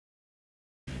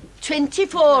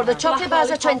24. The chocolate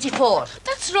bars are 24.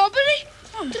 That's robbery.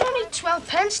 They're only 12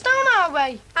 pence down our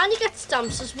way. And you get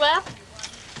stamps as well.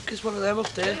 There's one of them up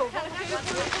there.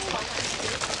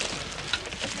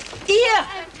 Here!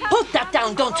 Put that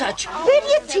down, don't touch. Where are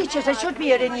your teachers? I should be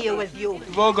here in here with you.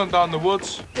 We've all gone down the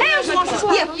woods. Here,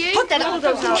 put that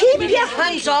down. Keep your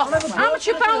hands off. How much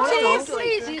you bounties?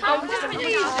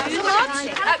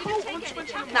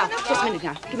 Now, just a minute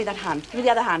now. Give me that hand. Give me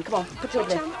the other hand. Come on, put it over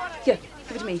there. Here,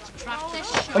 give it to me.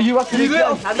 Are you actually you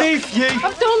little thief, you? I've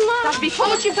done that. How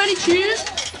much you penny cheese?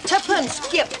 Tuppence,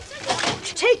 here.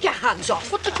 Take your hands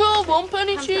off. What they call one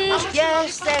penny cheese?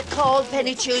 Yes, they're called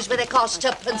penny chews, but they cost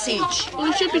tuppence each. Well,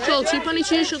 they should be called 2 penny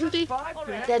cheese, shouldn't they?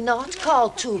 They're not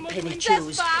called 2 penny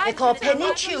chews. They're called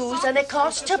penny chews and they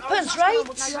cost tuppence, right?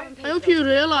 I hope you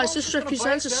realise this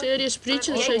represents a serious breach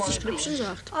of the Trade Descriptions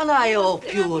Act. And I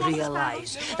hope you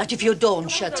realise that if you don't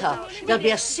shut up, there'll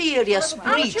be a serious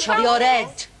breach of your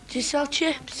head. Do you sell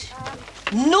chips?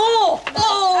 No!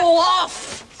 Oh!